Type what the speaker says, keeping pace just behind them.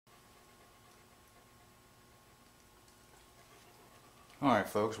Alright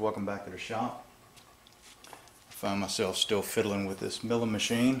folks, welcome back to the shop. I found myself still fiddling with this milling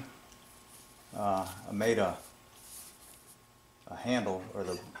machine. I made a handle, or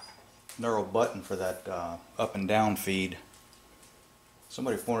the knurl button for that up and down feed.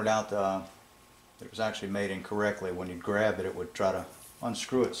 Somebody pointed out that it was actually made incorrectly. When you grab it, it would try to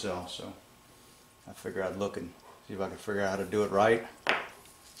unscrew itself, so I figured I'd look and see if I could figure out how to do it right.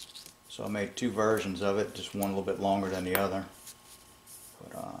 So I made two versions of it, just one a little bit longer than the other.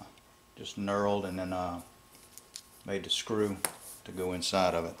 But just knurled and then made the screw to go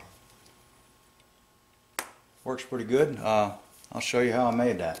inside of it. Works pretty good. I'll show you how I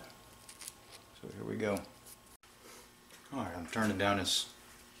made that. So here we go. Alright, I'm turning down this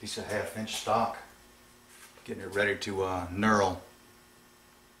piece of 1/2 inch stock, getting it ready to knurl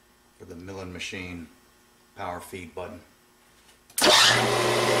for the milling machine power feed button.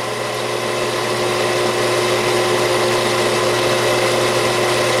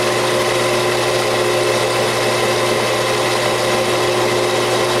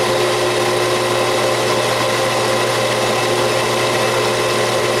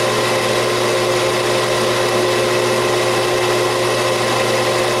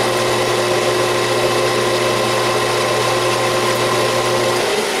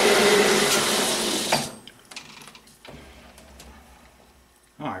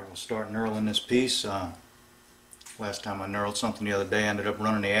 Alright, we'll start knurling this piece. Last time I knurled something the other day, I ended up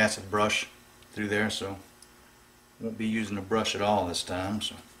running the acid brush through there, so won't be using the brush at all this time.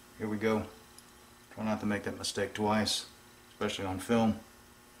 So here we go. Try not to make that mistake twice, especially on film.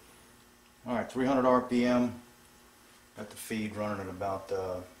 Alright, 300 RPM. Got the feed running at about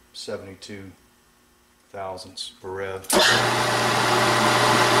 72 thousandths per rev.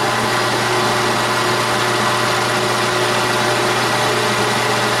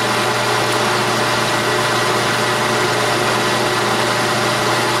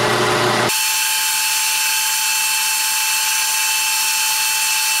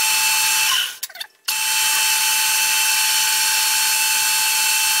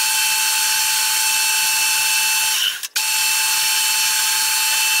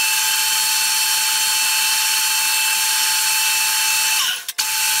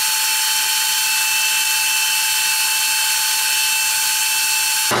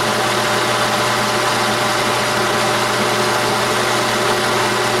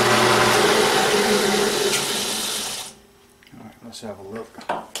 Let's have a look.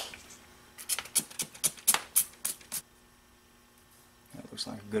 That looks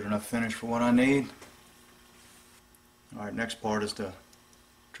like a good enough finish for what I need. Alright, next part is to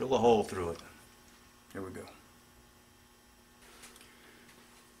drill a hole through it. Here we go.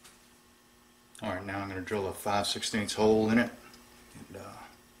 Alright, now I'm going to drill a 5/16 hole in it. And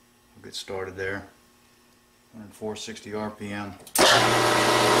we'll get started there. 460 RPM.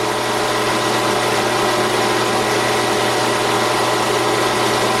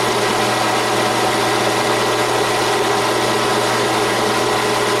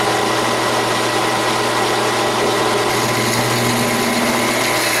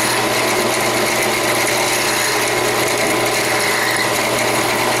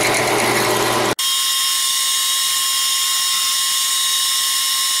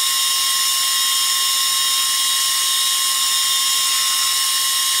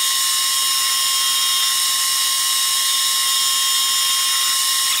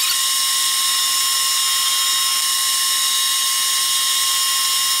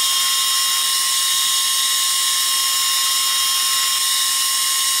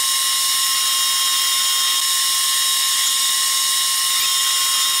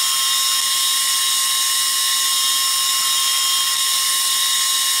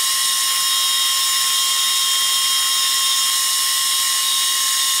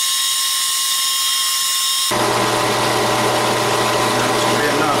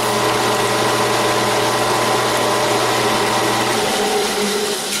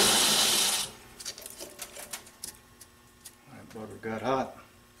 Butter got hot.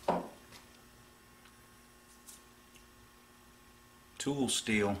 Tool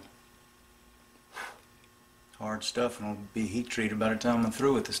steel. Hard stuff, and it'll be heat treated by the time I'm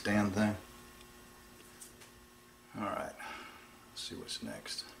through with this damn thing. Alright, let's see what's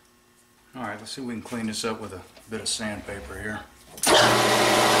next. Alright, let's see if we can clean this up with a bit of sandpaper here.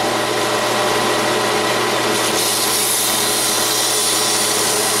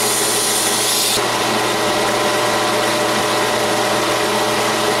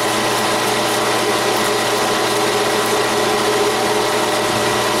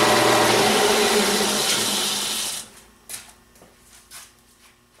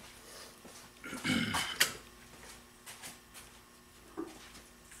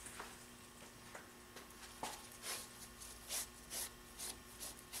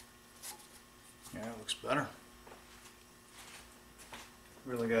 better.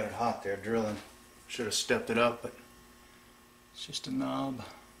 Really got it hot there drilling. Should have stepped it up, but it's just a knob.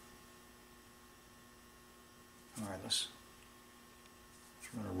 Alright, let's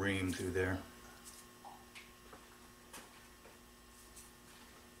run a ream through there.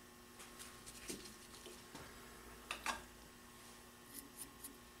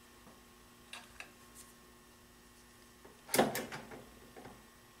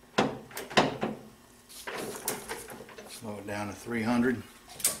 Slow it down to 300.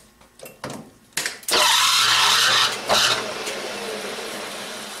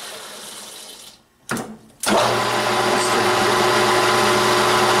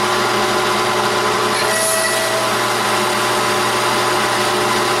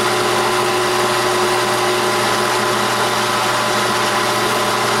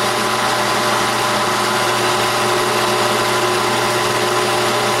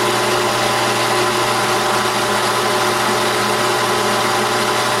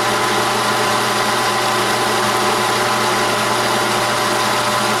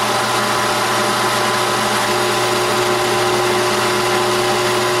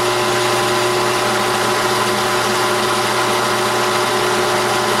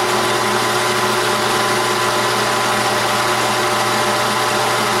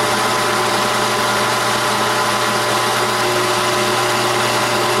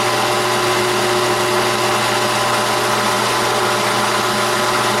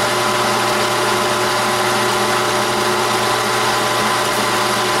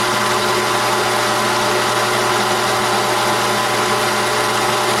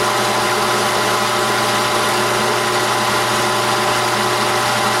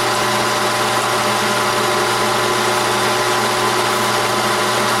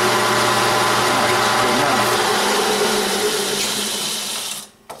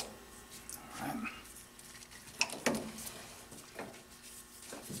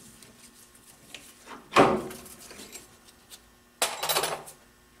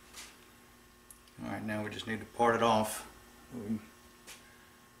 Alright, now we just need to part it off.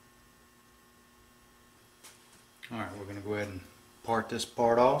 Alright, we're going to go ahead and part this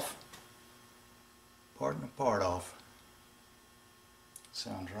part off. Parting the part off.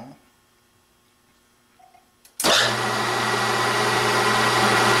 Sounds right.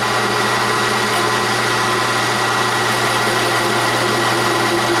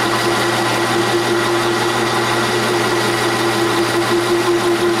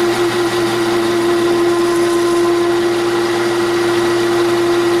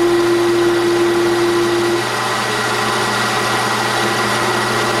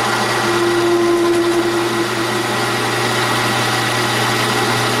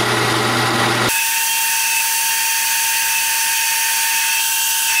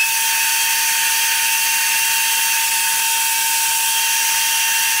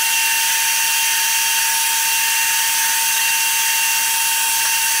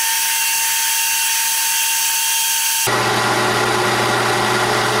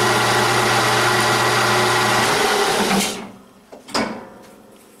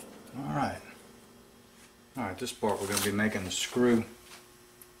 Alright, this part we're going to be making the screw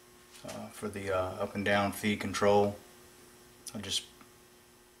for the up and down feed control. I just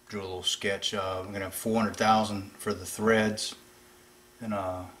drew a little sketch. We're going to have 400,000 for the threads and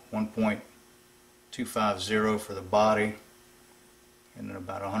 1.250 for the body, and then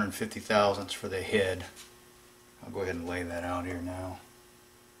about 150 thousandths for the head. I'll go ahead and lay that out here now.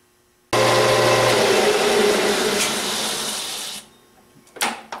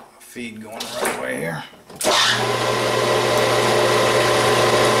 Feed going the right way here.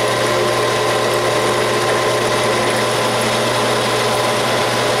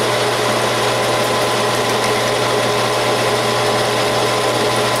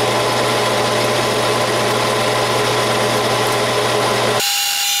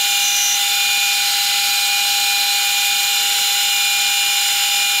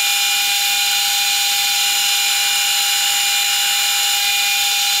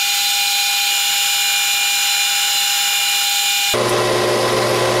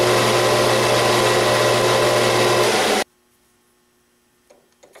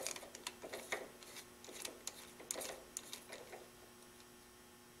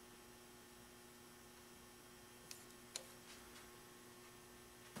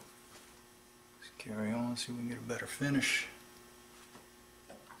 Carry on, see if we can get a better finish.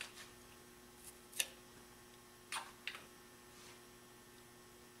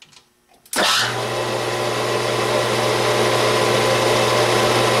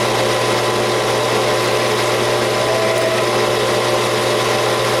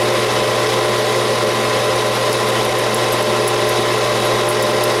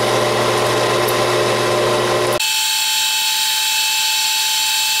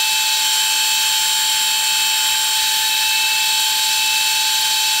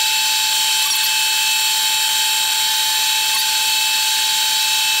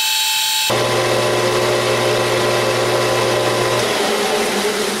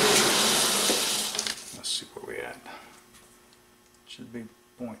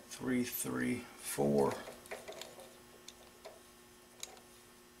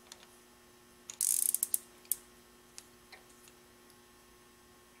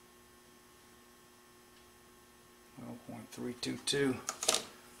 322.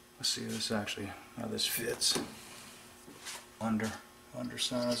 Let's see this actually, how this fits.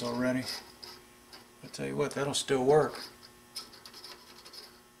 Undersize already. I tell you what, that'll still work.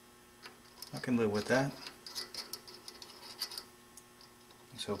 I can live with that.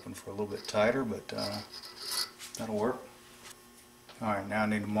 I was hoping for a little bit tighter, but that'll work. Alright, now I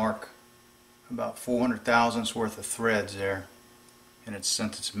need to mark about 400 thousandths worth of threads there. And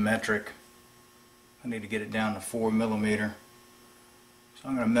since it's metric, I need to get it down to 4 millimeter. So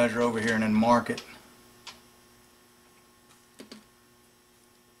I'm going to measure over here and then mark it.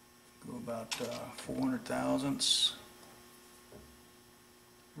 Go about 400 thousandths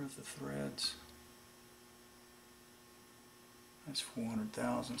worth of threads. That's 400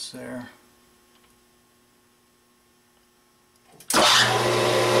 thousandths there.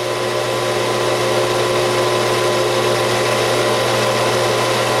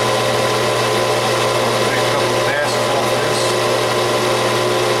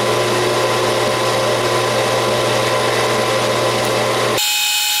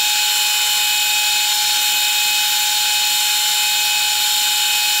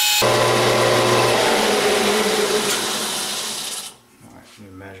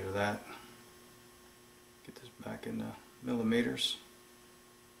 Measure that. Get this back into millimeters.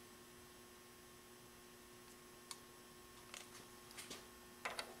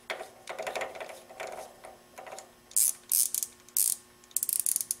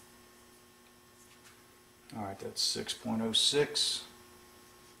 Alright, that's 6.06.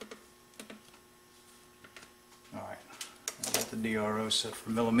 Alright, I've got the DRO set for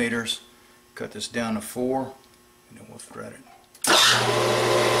millimeters. Cut this down to 4 and then we'll thread it.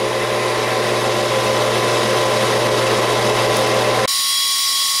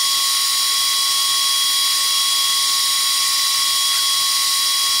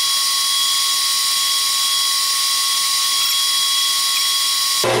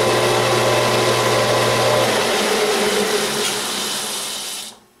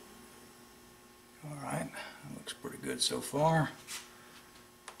 Alright, that looks pretty good so far.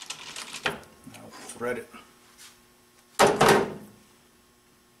 Now we'll thread it.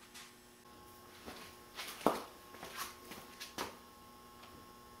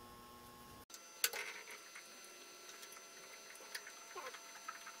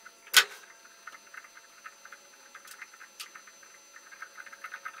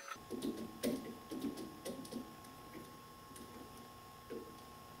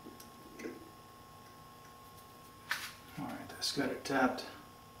 Alright, that's got it tapped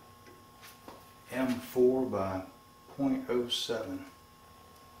M4 by 0.07.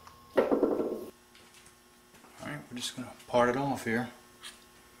 Alright, we're just going to part it off here.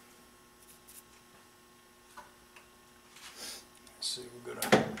 Let's see, we've got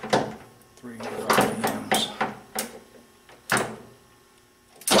a 300 RPMs.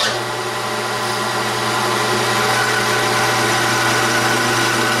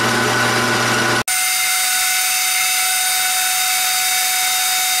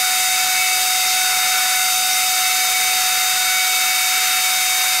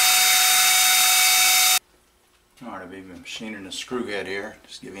 Alright, I've been machining a screw head here,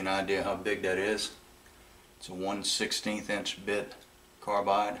 just to give you an idea how big that is. It's a 1/16 inch bit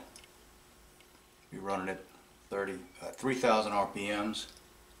carbide. Be running at 3,000 RPMs.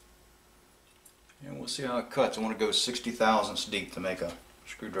 And we'll see how it cuts. I want to go 60 thousandths deep to make a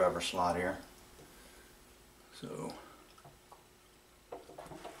screwdriver slot here. So,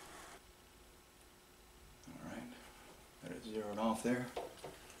 alright, got it zeroed off there.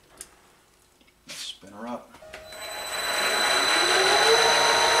 Let's spin her up.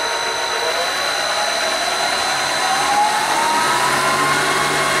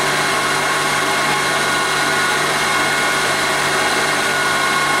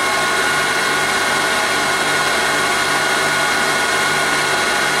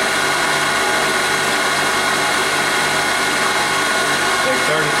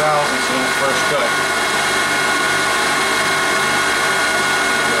 First cut.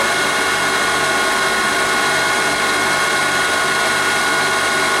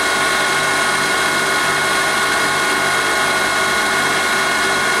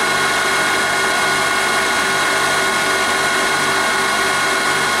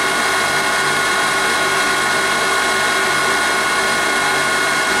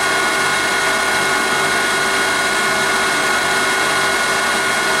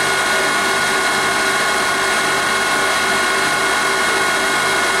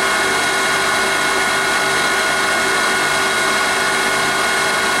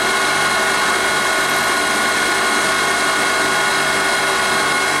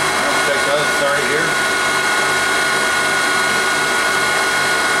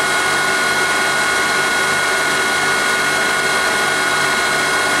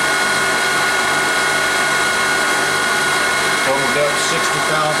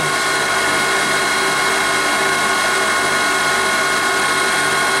 60,000.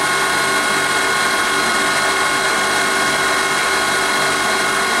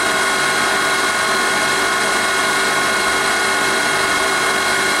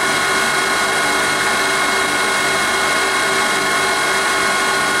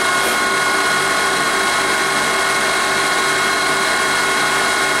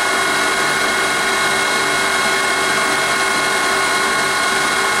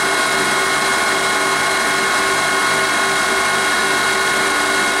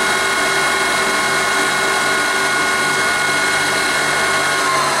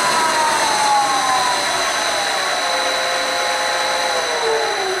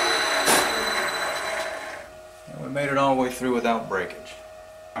 Made it all the way through without breakage.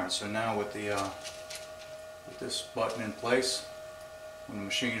 Alright, so now with the with this button in place, when the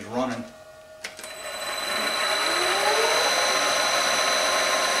machine is running, and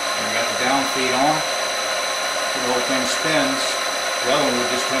you got the down feed on, the whole thing spins. The other one would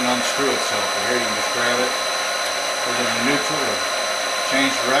just kind of unscrew itself. But here you can just grab it, put it in neutral, or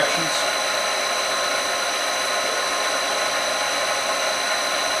change directions.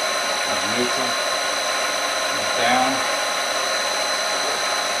 Neutral. Down.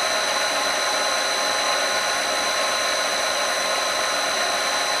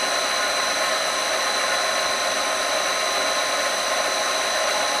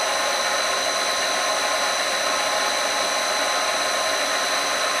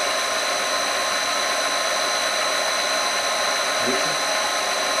 Neutral.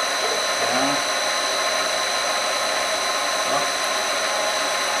 Down. Up.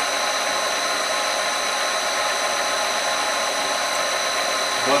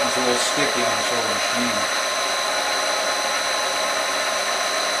 The button's a little sticky on this old machine.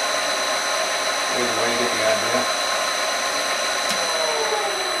 Either way, you get the idea.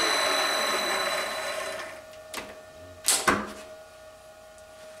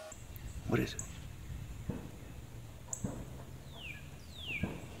 What is it?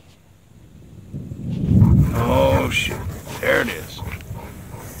 Oh shit, there it is.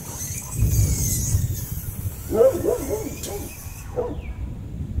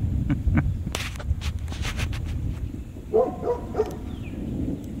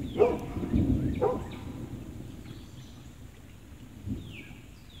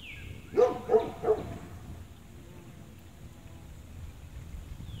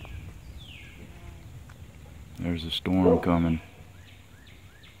 There's a storm coming.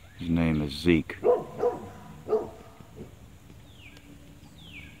 His name is Zeke.